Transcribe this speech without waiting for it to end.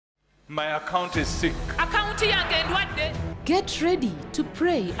My account is sick. Get ready to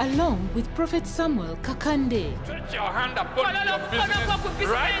pray along with Prophet Samuel Kakande. Stretch your hand upon your business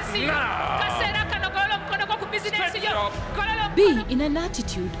right now. Be in an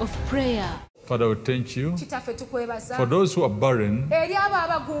attitude of prayer. Father, we thank you. For those who are barren,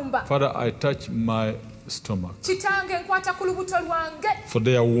 Father, I touch my stomach. For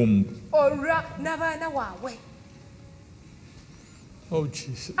their womb. Oh,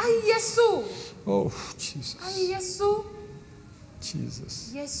 Jesus. Oh, Jesus.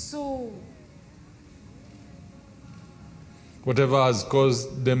 Jesus. Whatever has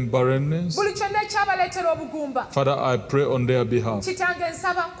caused them barrenness, Father, I pray on their behalf.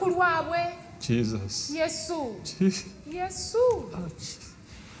 Jesus. Jesus.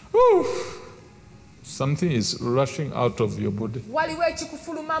 Something is rushing out of your body.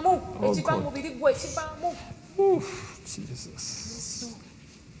 Oh, God. Oh, Jesus.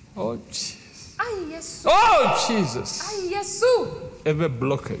 Oh, Jesus. Oh, Jesus. Every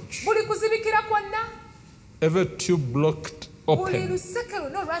blockage, every tube blocked open, every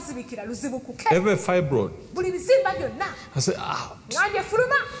fibroid, I say, out.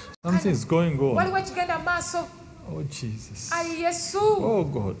 Something is going on. Oh, Jesus. Oh,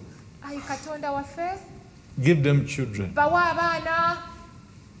 God. Give them children.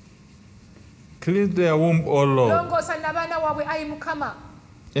 Clean their womb, oh Lord.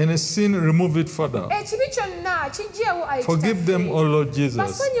 Any sin, remove it, Father. Forgive them, oh Lord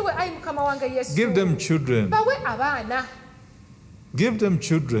Jesus. Give them children. Give them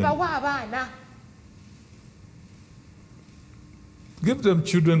children. Give them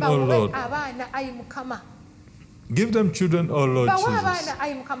children, oh Lord. Give them children, oh Lord Jesus.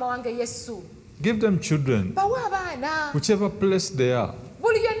 Give them children, whichever place they are.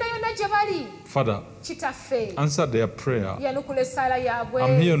 Father, answer their prayer.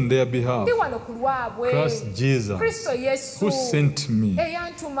 I'm here on their behalf. Christ Jesus, who sent me.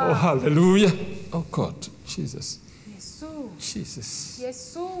 Oh, hallelujah. Oh, God, Jesus. Jesus.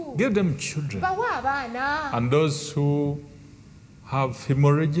 Give them children. And those who have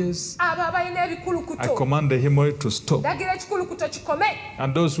hemorrhages, I command the hemorrhage to stop.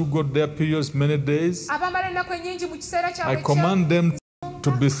 And those who got their periods many days, I command them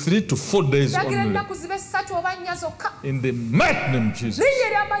to be 3 to 4 days only. In the mighty name of Jesus.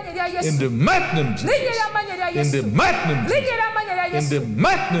 In the mighty name of Jesus. In the mighty name of Jesus. In the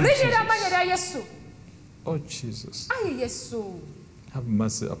mighty name of Jesus. Oh, Jesus. Have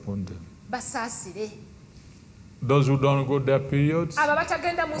mercy upon them. Those who don't go their periods,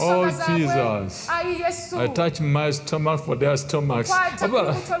 oh, Jesus. I touch my stomach for their stomachs.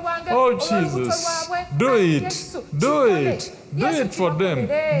 Oh, Jesus. Do it. Do it. Do it for them.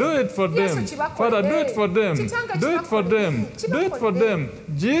 Do it for them. Father, do it for them. Do it for them. Do it for them.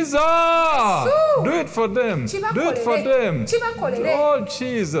 Jesus! Do it for them. Do it for them. Oh,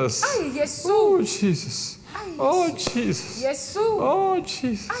 Jesus. Oh, Jesus. Oh, Jesus. Oh,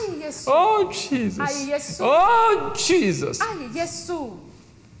 Jesus. Oh, Jesus. Oh, Jesus.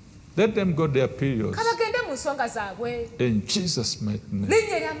 Let them go their periods. In Jesus' mighty name.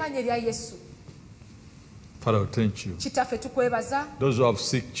 Father, thank you. Those who have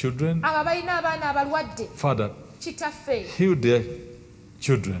sick children, Father, heal their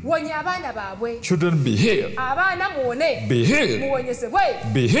children. Children be healed. Be healed.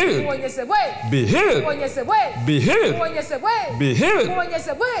 Be healed. Be healed. Be healed. Be healed.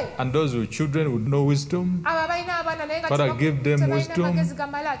 And those with children with no wisdom, Father, give them wisdom.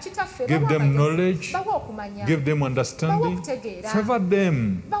 Give them knowledge. Give them understanding. Favor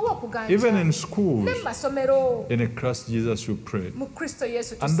them. Even in schools. In Christ Jesus we pray.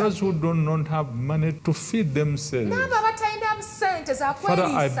 And those who do not have money to feed themselves, Father,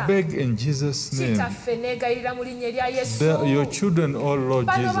 I beg in Jesus' name, your children, oh Lord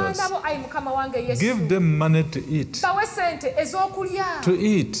Jesus, give them money to eat. To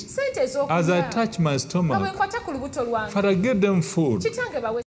eat. As I touch my stomach, Father, give them food.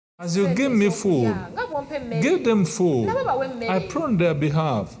 As you give me food, give them food. I pray on their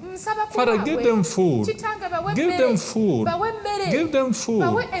behalf. Father, give them food. Give them food. Give them food.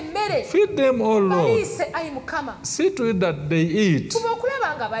 Feed them, oh Lord. See to it that they eat.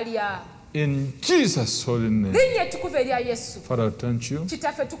 In Jesus' holy name. Father, I thank you.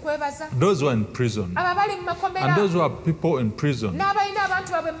 Those who are in prison and those who are people in prison,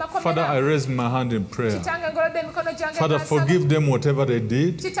 Father, I raise my hand in prayer. Father, forgive them whatever they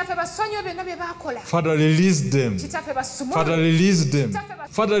did. Father, release them. Father, release them.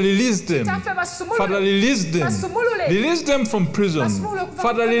 Father, release them. Father, release them. Release them from prison.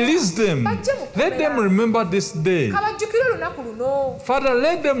 Father, release them. Let them remember this day. Father,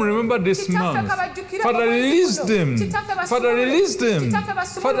 let them remember this month. Father, release them. Father, release them.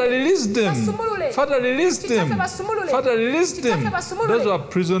 Father, release them. Father, release them. Father, release them. Those who are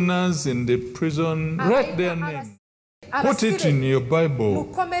prisoners in the prison, write their name. Put it in your Bible.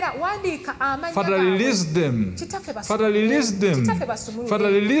 Father, release them. Father, release them. Father,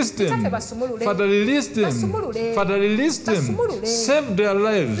 release them. Father, release them. Father, release them. Save their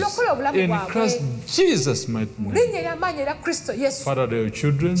lives in Christ Jesus' mighty name. Father, their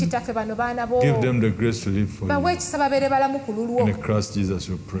children, give them the grace to live for you. In Christ Jesus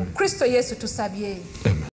we pray. Amen.